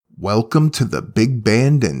Welcome to the Big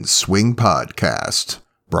Band and Swing Podcast,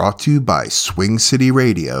 brought to you by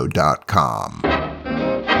SwingCityRadio.com.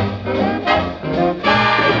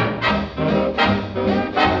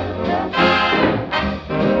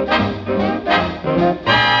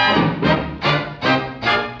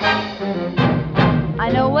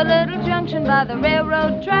 I know a little junction by the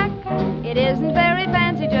railroad track. It isn't very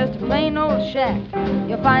fancy, just a plain old shack.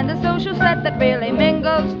 You'll find the social set that really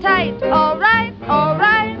mingles tight. All right, all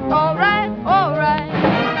right, all right, all right.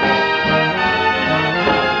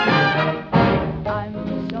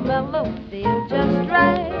 I'm so mellow, feel just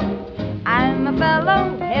right. I'm a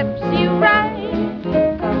fellow, hips you right.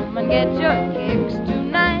 Come and get your kicks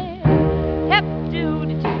tonight. Hep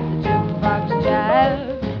doody to the jukebox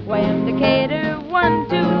jive. Wham Decatur, 1,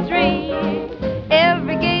 2, 3.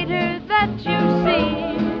 Every gator that you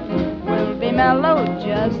see will be mellow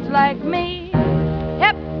just like me.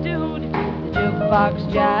 Hep doody to the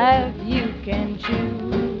jukebox jive. You can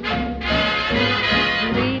choose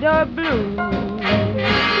sweet or blue.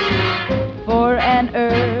 For an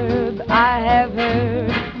herb I have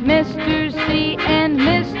heard Mr. C and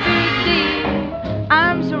Mr. D.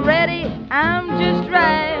 I'm so ready, I'm just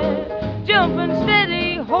right. Jumping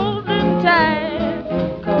steady, holding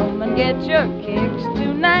tight. Come and get your kicks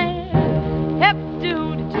tonight. Hep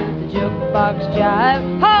doody to the jukebox jive.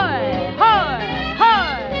 Hoy, hoy,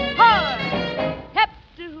 hoy, hoy. Hep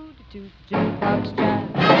doody to the jukebox jive.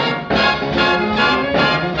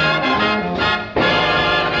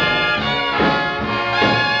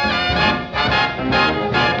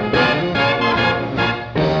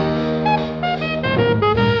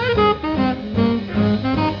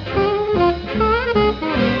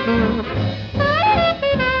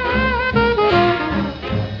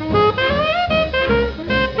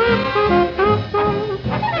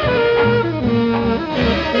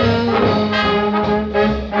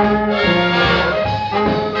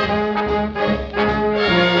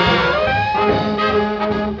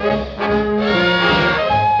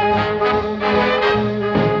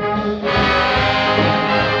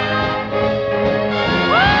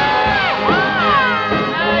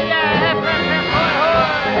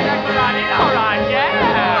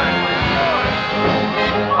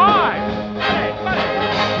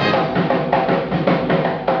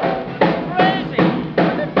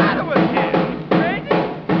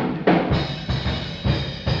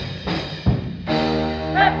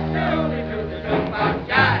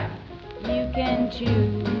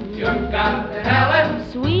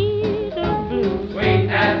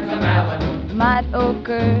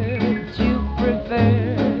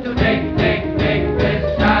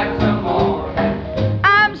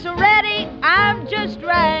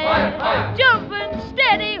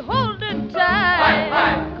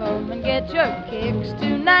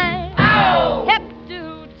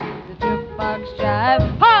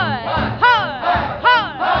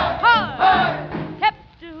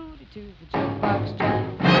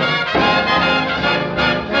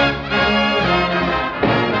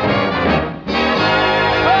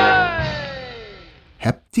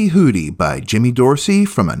 Hootie by Jimmy Dorsey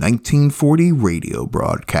from a 1940 radio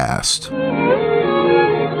broadcast.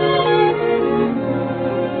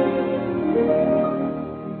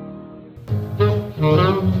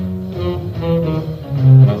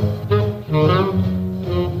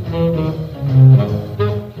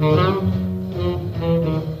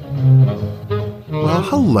 Well,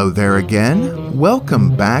 hello there again.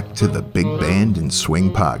 Welcome back to the Big Band and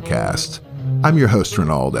Swing Podcast. I'm your host,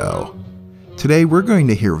 Ronaldo. Today we're going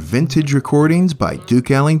to hear vintage recordings by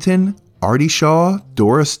Duke Ellington, Artie Shaw,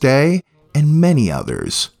 Doris Day, and many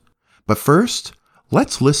others. But first,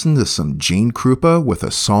 let's listen to some Gene Krupa with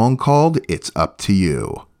a song called It's Up to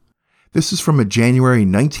You. This is from a January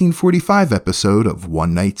 1945 episode of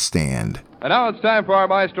One Night Stand. And now it's time for our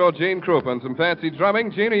maestro, Gene Krupa, and some fancy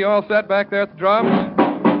drumming. Gene, are you all set back there at the drums?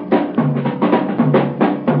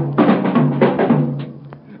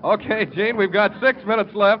 Okay, Gene, we've got 6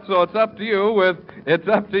 minutes left, so it's up to you with It's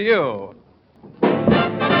Up to You.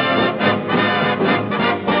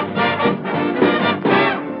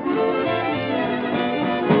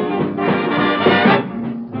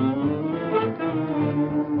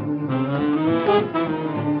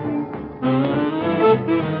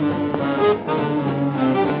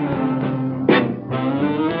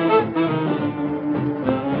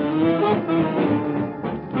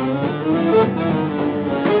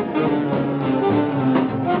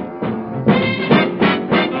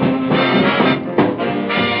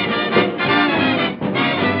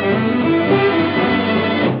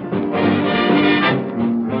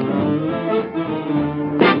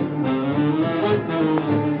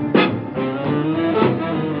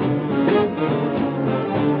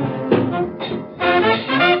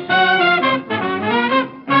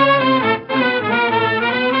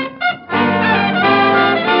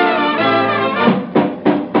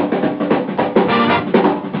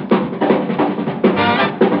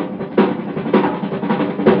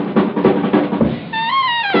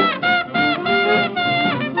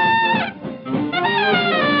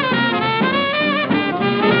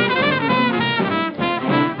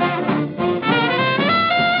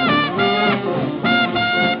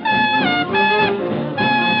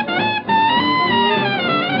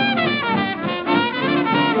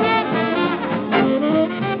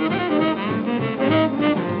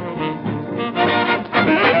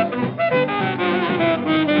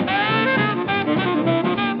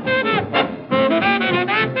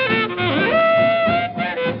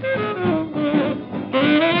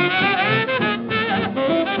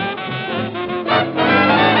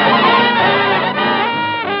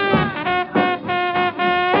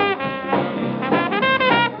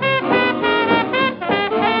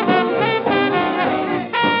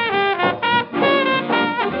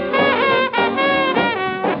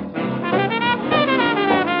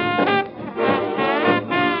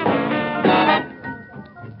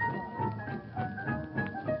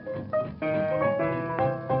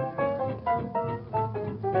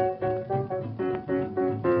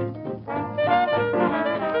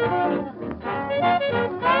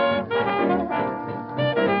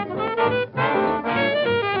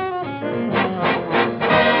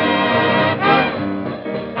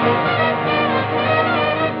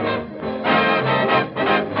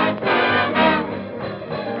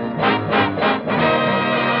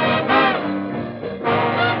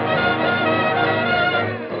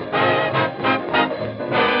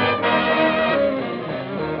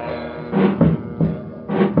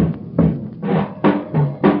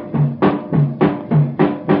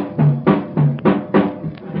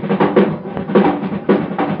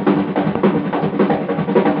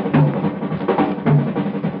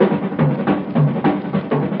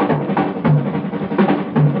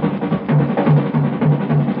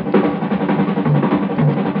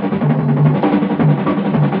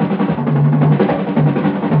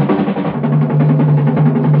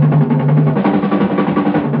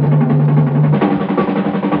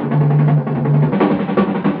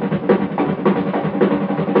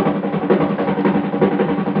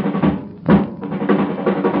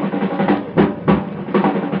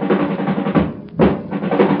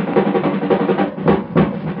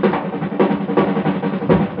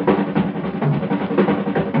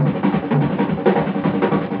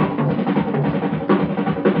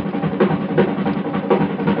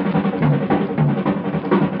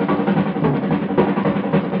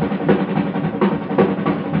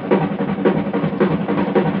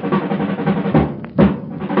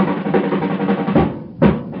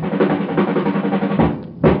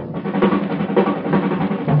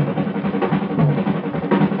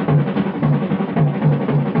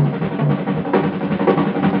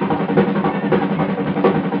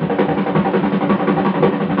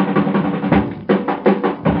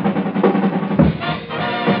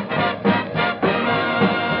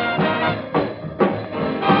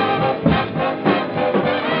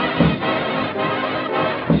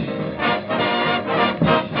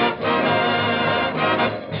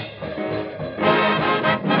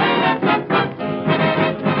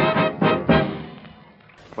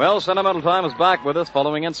 Well, Sentimental Time is back with us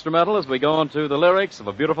following instrumental as we go into the lyrics of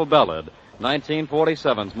a beautiful ballad.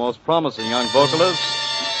 1947's most promising young vocalist,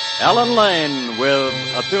 Ellen Lane, with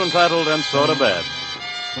a tune titled And So to Bed.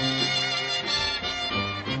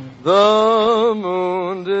 The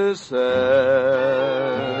moon descends,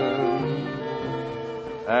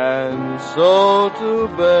 and so to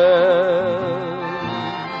bed.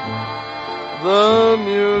 The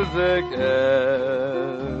music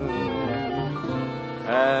ends,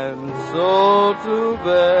 and so to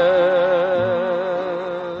bed.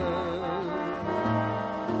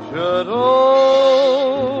 Should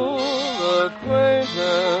old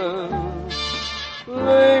acquaintance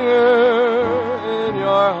linger in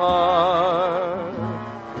your heart,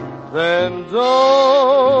 then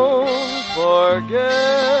don't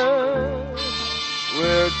forget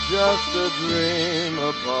we're just a dream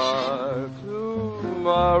apart.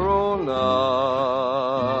 Tomorrow night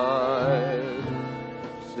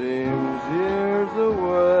seems years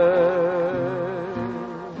away,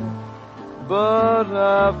 but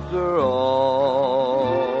after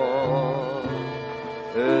all,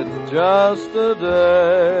 it's just a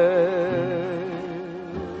day.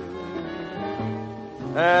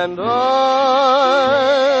 And I'll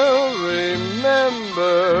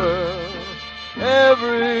remember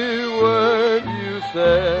every word you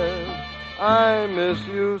said. I miss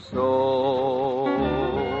you so,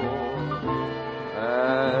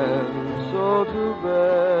 and so to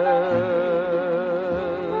bed.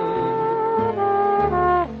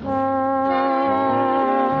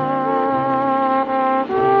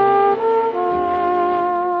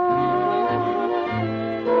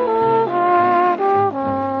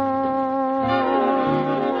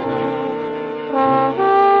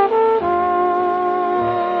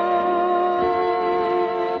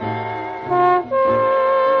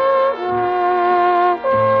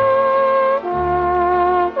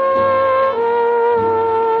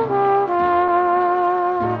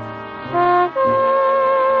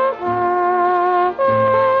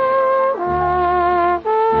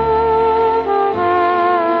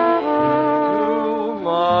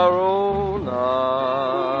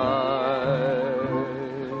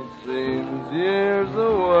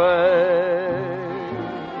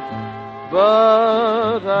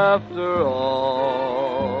 But after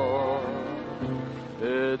all,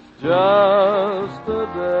 it's just a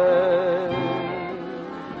day.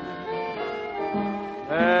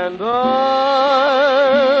 And I'll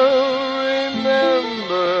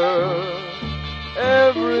remember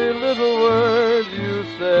every little word you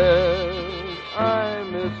said. I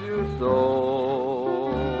miss you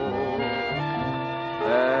so,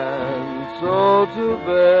 and so to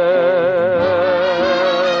bed.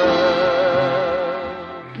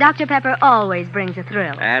 Dr. Pepper always brings a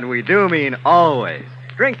thrill. And we do mean always.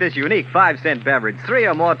 Drink this unique 5-cent beverage 3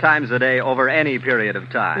 or more times a day over any period of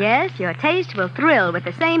time. Yes, your taste will thrill with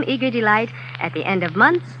the same eager delight at the end of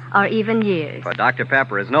months or even years. For Dr.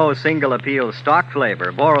 Pepper is no single appeal stock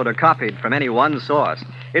flavor borrowed or copied from any one source.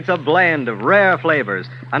 It's a blend of rare flavors,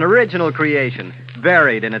 an original creation,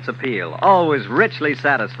 varied in its appeal, always richly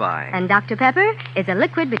satisfying. And Dr. Pepper is a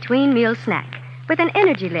liquid between meal snack with an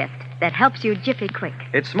energy lift that helps you jiffy quick.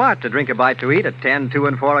 It's smart to drink a bite to eat at 10, 2,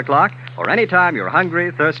 and 4 o'clock, or any time you're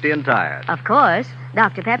hungry, thirsty, and tired. Of course,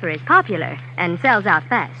 Dr. Pepper is popular and sells out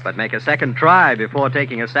fast. But make a second try before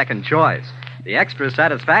taking a second choice. The extra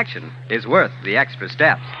satisfaction is worth the extra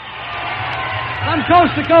steps. From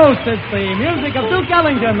coast to coast, it's the music of Duke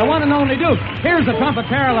Ellington, the one and only Duke. Here's the trumpet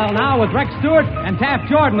parallel now with Rex Stewart and Taft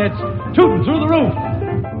Jordan. It's tootin' through the roof.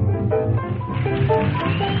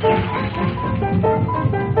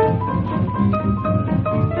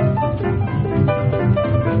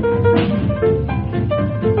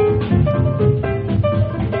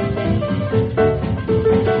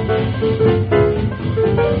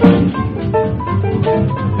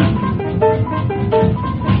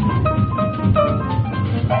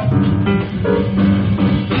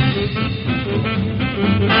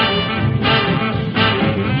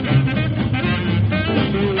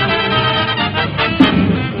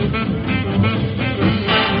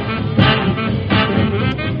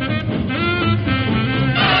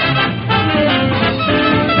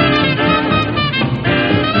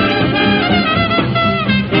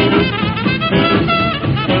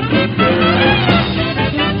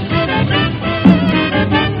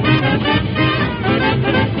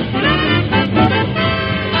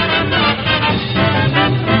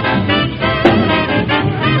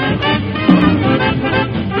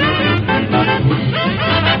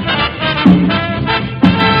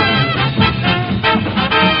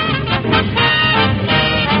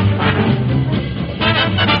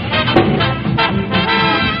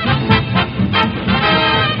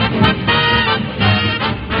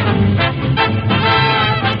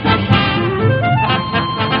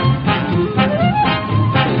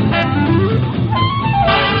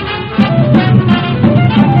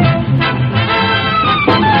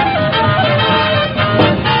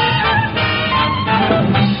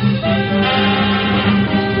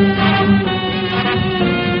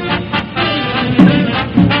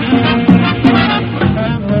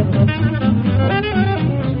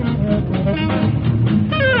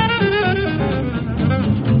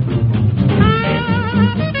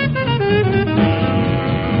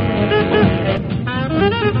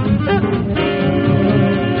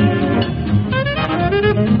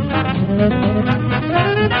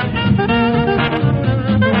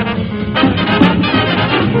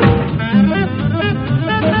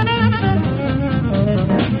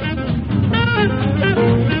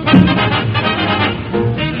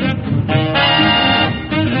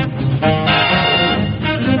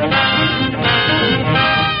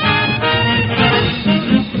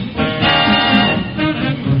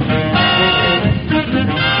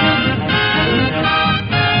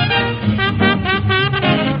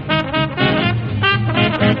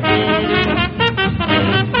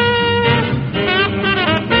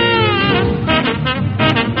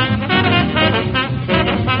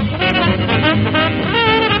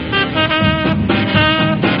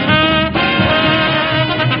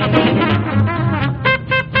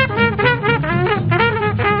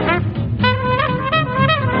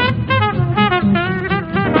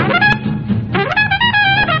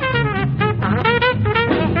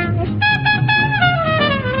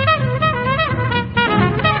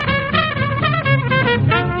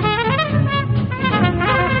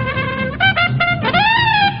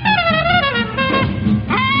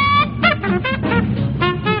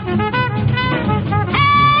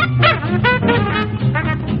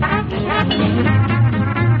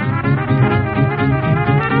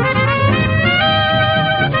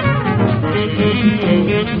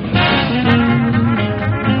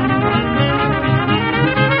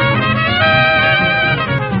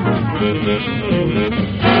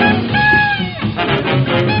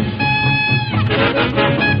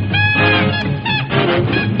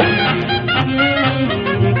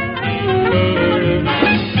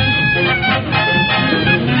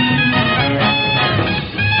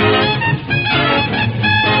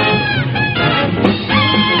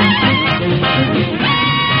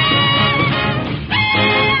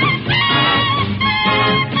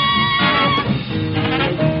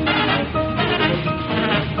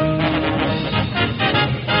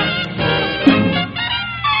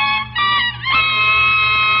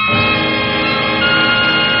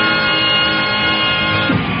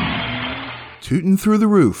 Tootin' Through the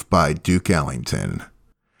Roof by Duke Ellington.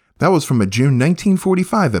 That was from a June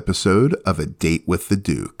 1945 episode of A Date with the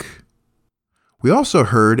Duke. We also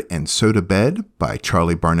heard And So to Bed by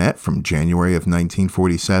Charlie Barnett from January of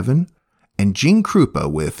 1947, and Gene Krupa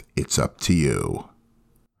with It's Up to You.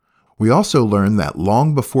 We also learned that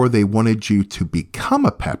long before they wanted you to become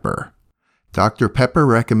a Pepper, Dr. Pepper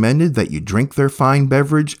recommended that you drink their fine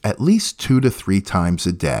beverage at least 2 to 3 times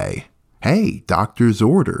a day. Hey, doctor's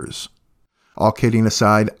orders. All kidding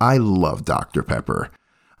aside, I love Dr. Pepper.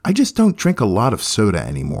 I just don't drink a lot of soda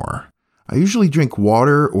anymore. I usually drink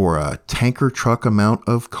water or a tanker truck amount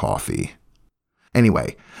of coffee.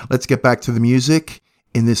 Anyway, let's get back to the music.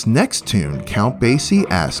 In this next tune, Count Basie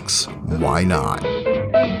asks, why not?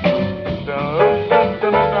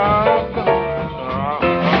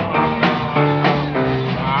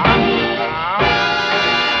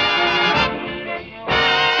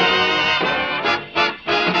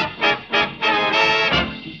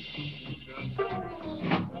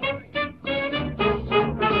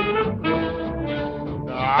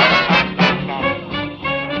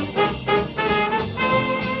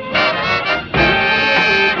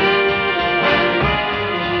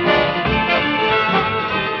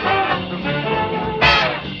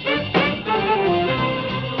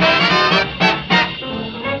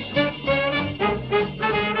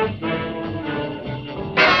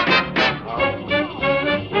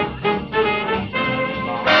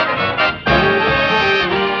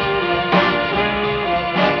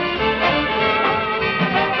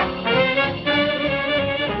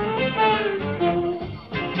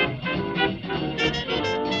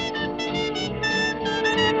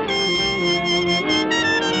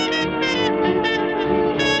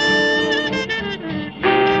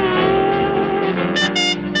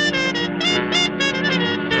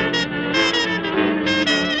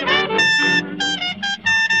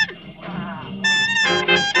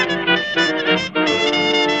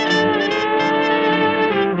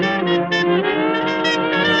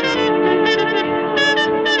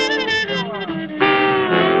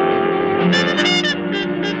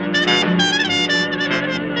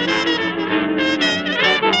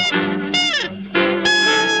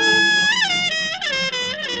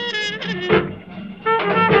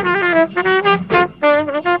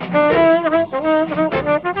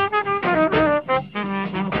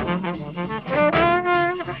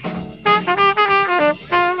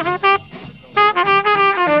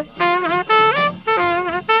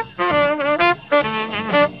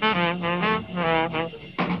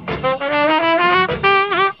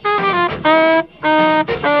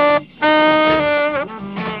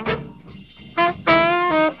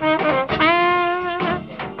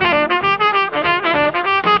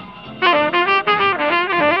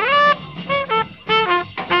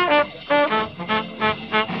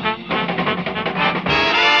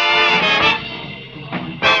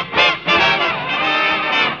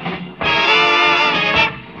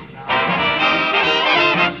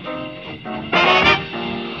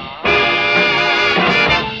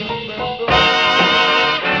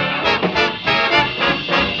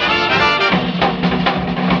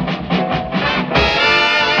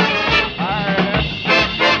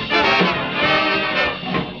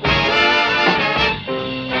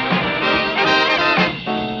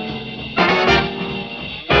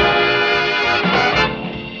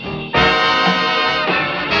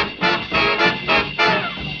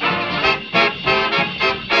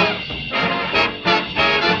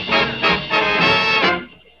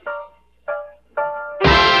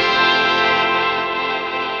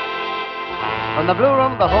 From the Blue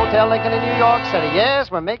Room of the Hotel Lincoln in New York City, yes,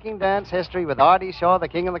 we're making dance history with Artie Shaw, the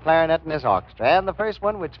king of the clarinet, and his orchestra. And the first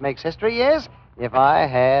one, which makes history, is If I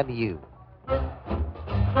Had You.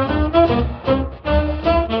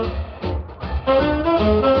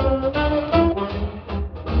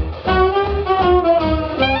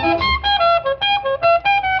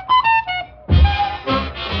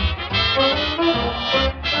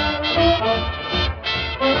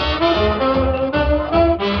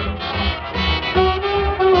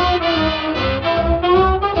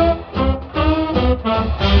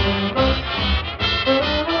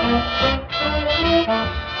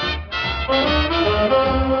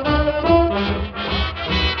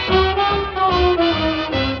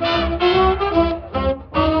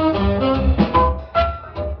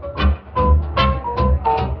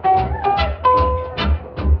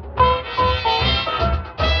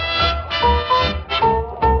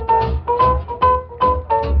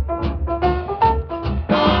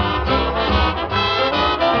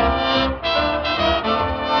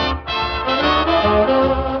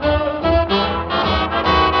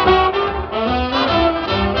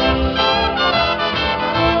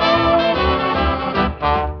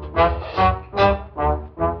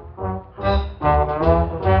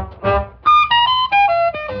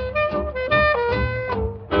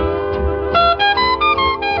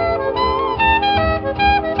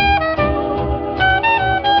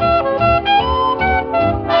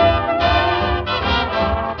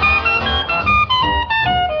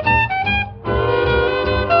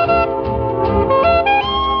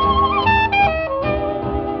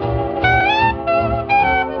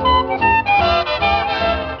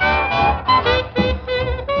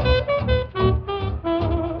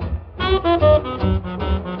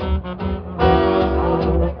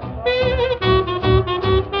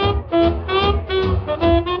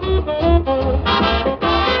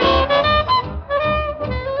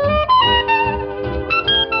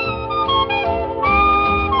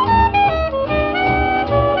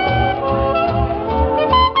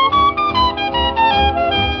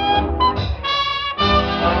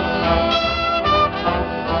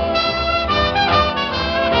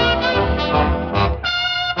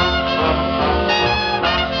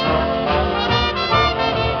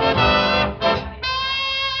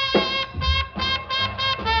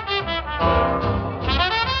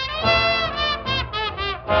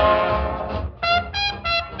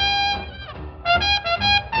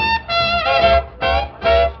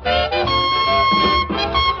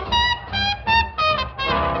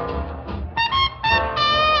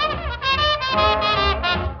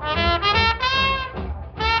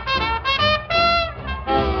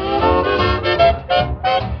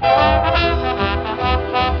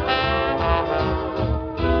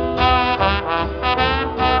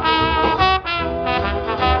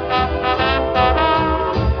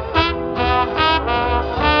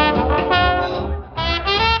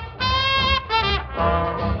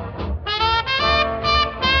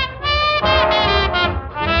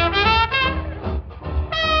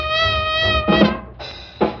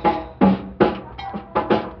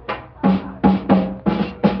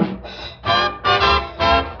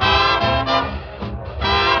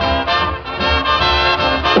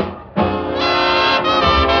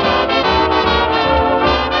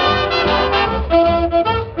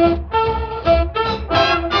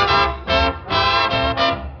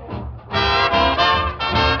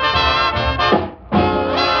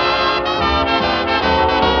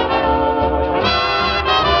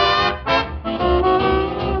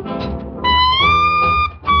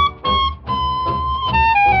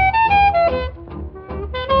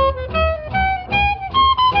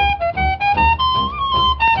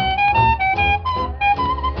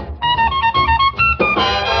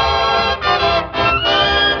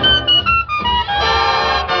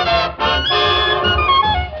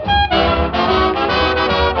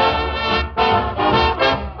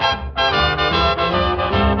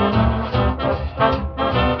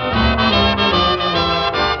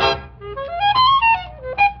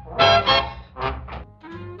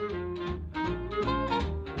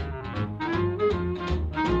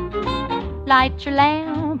 Light your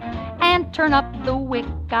lamp and turn up the wick.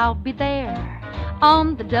 I'll be there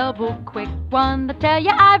on the double quick one to tell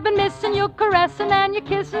you I've been missing your caressing and your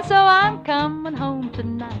kissing, so I'm coming home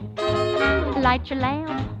tonight. Light your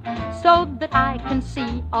lamp so that I can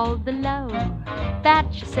see all the love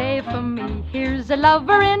that you save for me. Here's a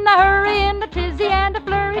lover in a hurry, in a tizzy and a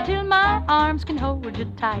flurry, till my arms can hold you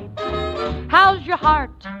tight. How's your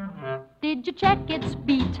heart? Did you check its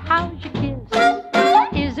beat? How's your kiss?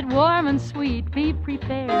 Is it warm and sweet? Be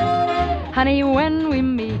prepared, honey, when we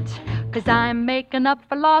meet, 'cause I'm making up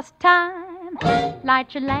for lost time.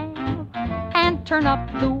 Light your lamp and turn up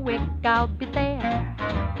the wick. I'll be there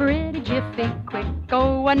pretty jiffy quick.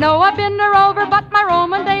 Oh, I know I've been a rover, but my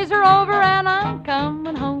Roman days are over, and I'm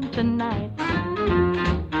coming home tonight.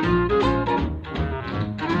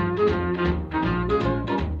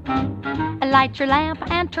 Light your lamp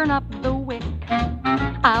and turn up the wick.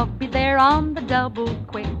 I'll be there on the double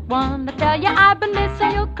quick one to tell you I've been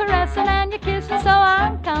missing your caressing and your kissing, so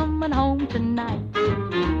I'm coming home tonight.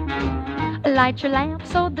 Light your lamp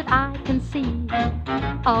so that I can see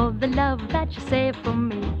all the love that you save for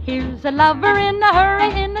me. Here's a lover in a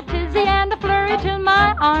hurry, in a tizzy and a flurry, till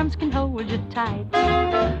my arms can hold you tight.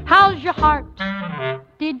 How's your heart?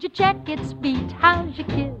 Did you check its beat? How's your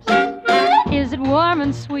kiss? Is it warm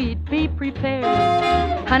and sweet? Be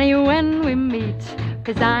prepared, honey, when we meet,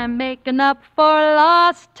 'cause I'm making up for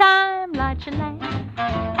lost time. Light your lamp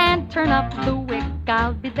and turn up the wick.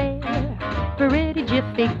 I'll be there pretty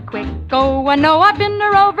jiffy quick. Oh, I know I've been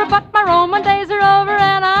a rover, but my Roman days are over,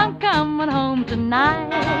 and I'm coming home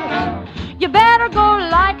tonight. You better go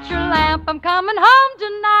light your lamp. I'm coming home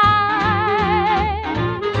tonight.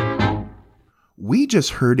 We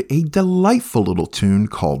just heard a delightful little tune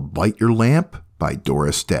called Light Your Lamp by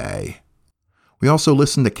Doris Day. We also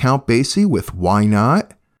listened to Count Basie with Why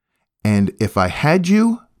Not, and If I Had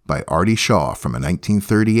You by Artie Shaw from a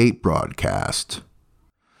 1938 broadcast.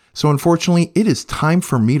 So unfortunately, it is time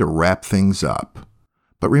for me to wrap things up.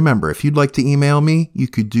 But remember, if you'd like to email me, you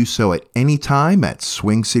could do so at any time at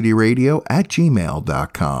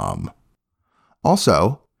swingcityradio@gmail.com.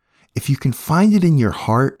 Also, if you can find it in your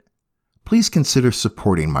heart, please consider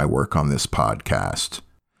supporting my work on this podcast.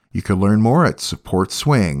 You can learn more at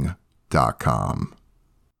supportswing.com.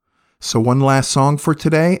 So one last song for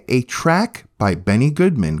today, a track by Benny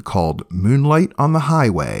Goodman called Moonlight on the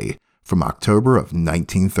Highway from October of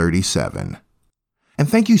 1937. And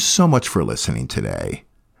thank you so much for listening today.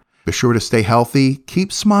 Be sure to stay healthy,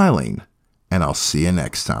 keep smiling, and I'll see you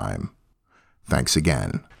next time. Thanks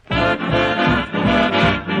again.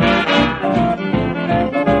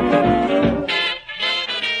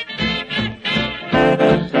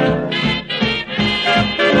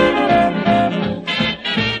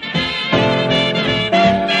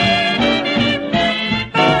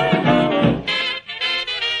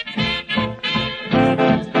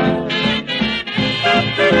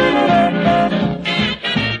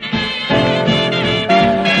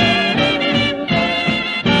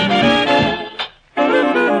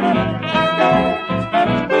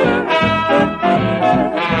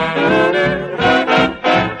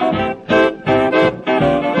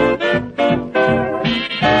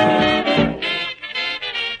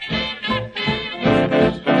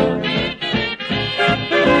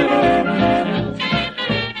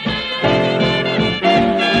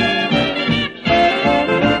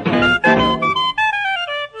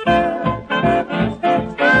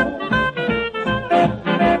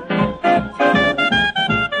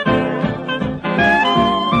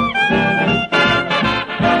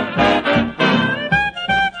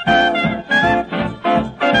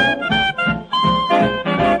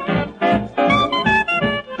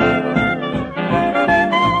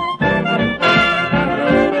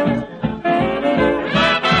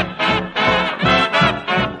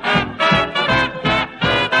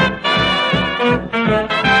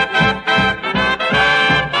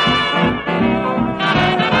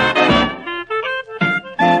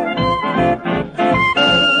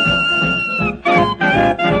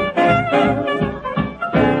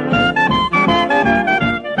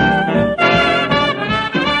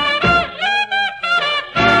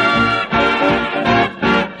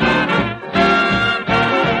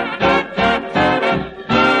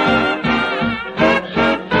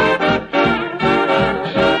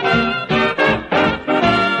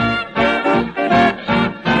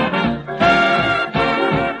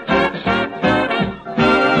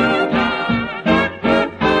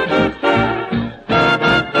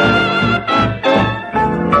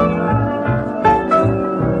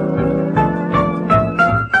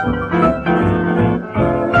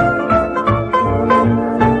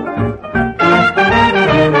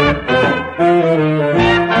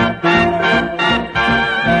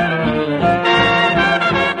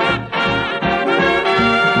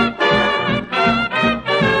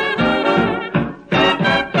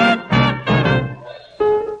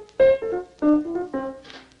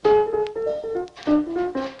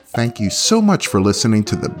 Thank you so much for listening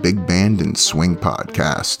to the Big Band and Swing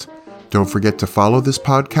podcast. Don't forget to follow this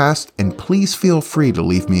podcast, and please feel free to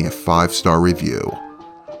leave me a 5-star review.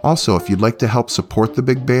 Also, if you'd like to help support the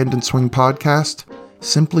Big Band and Swing podcast,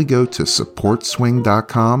 simply go to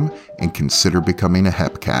supportswing.com and consider becoming a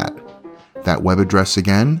Hepcat. That web address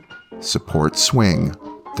again,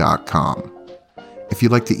 supportswing.com. If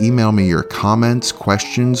you'd like to email me your comments,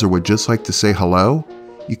 questions, or would just like to say hello,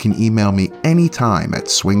 you can email me anytime at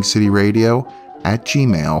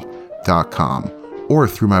swingcityradio@gmail.com or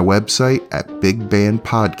through my website at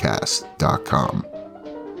bigbandpodcast.com.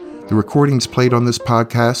 The recordings played on this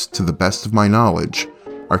podcast, to the best of my knowledge,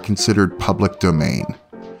 are considered public domain.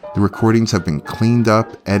 The recordings have been cleaned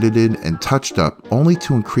up, edited, and touched up only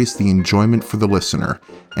to increase the enjoyment for the listener,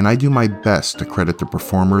 and I do my best to credit the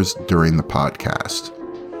performers during the podcast.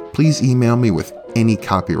 Please email me with any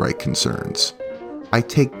copyright concerns. I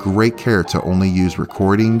take great care to only use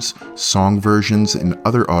recordings, song versions, and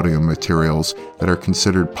other audio materials that are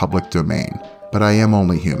considered public domain, but I am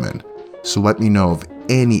only human, so let me know of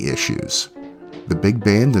any issues. The Big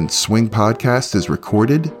Band and Swing podcast is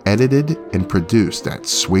recorded, edited, and produced at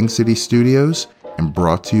Swing City Studios and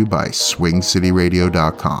brought to you by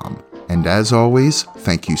SwingCityRadio.com. And as always,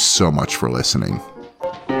 thank you so much for listening.